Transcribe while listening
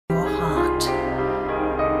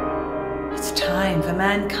time for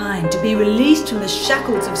mankind to be released from the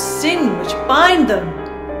shackles of sin which bind them.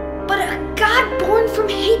 But a God born from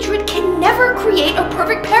hatred can never create a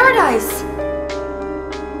perfect paradise.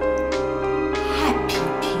 Happy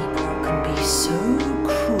people can be so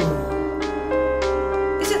cruel.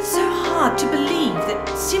 Is it so hard to believe that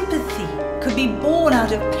sympathy could be born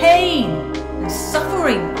out of pain and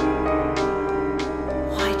suffering?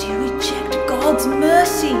 Why do you reject God's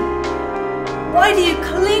mercy? Why do you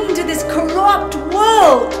cling to this corrupt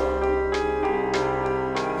world?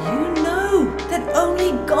 You know that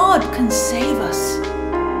only God can save us.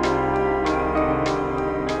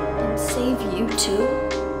 And save you too?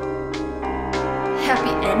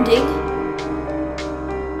 Happy ending?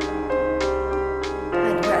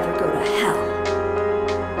 I'd rather go to hell.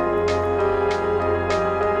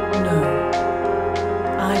 No,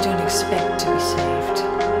 I don't expect to be saved.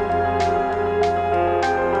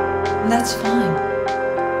 And that's fine.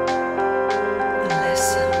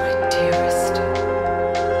 Alessa, my dearest.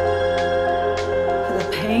 For the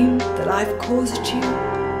pain that I've caused you,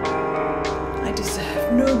 I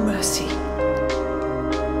deserve no mercy.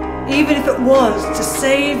 Even if it was to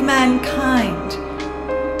save mankind,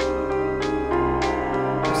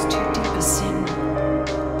 it was too deep a sin.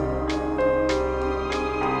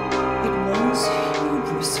 It was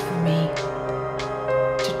hubris for me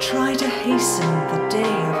to try to hasten the day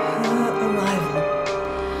of her arrival.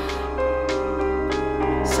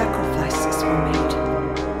 Sacrifices were made,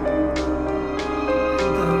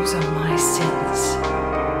 and those are my sins.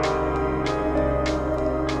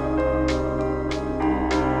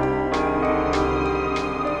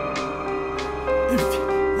 If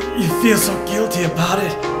you feel so guilty about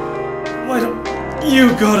it, why don't you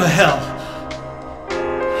go to hell?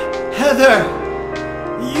 Heather,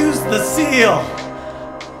 use the seal.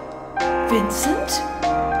 Vincent?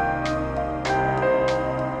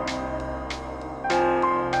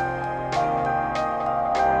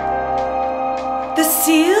 The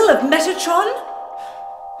seal of Metatron?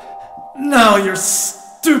 Now your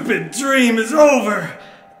stupid dream is over.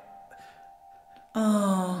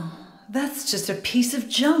 Oh, that's just a piece of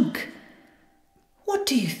junk. What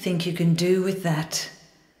do you think you can do with that?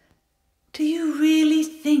 Do you really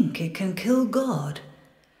think it can kill God?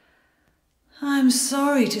 I'm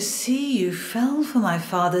sorry to see you fell for my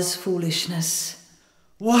father's foolishness.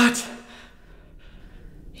 What?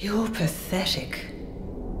 You're pathetic.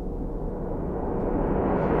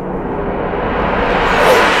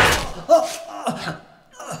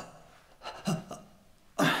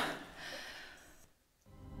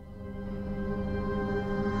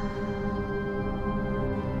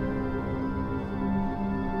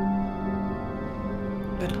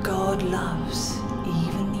 But God loves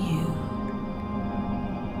even you.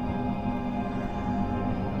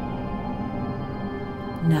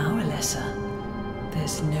 Now, Alessa,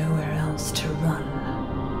 there's nowhere else to run.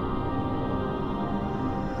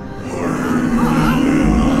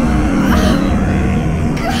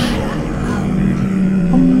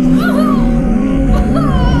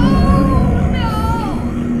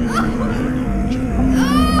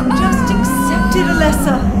 Just accept it,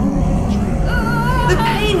 Alessa. The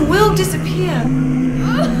pain will disappear.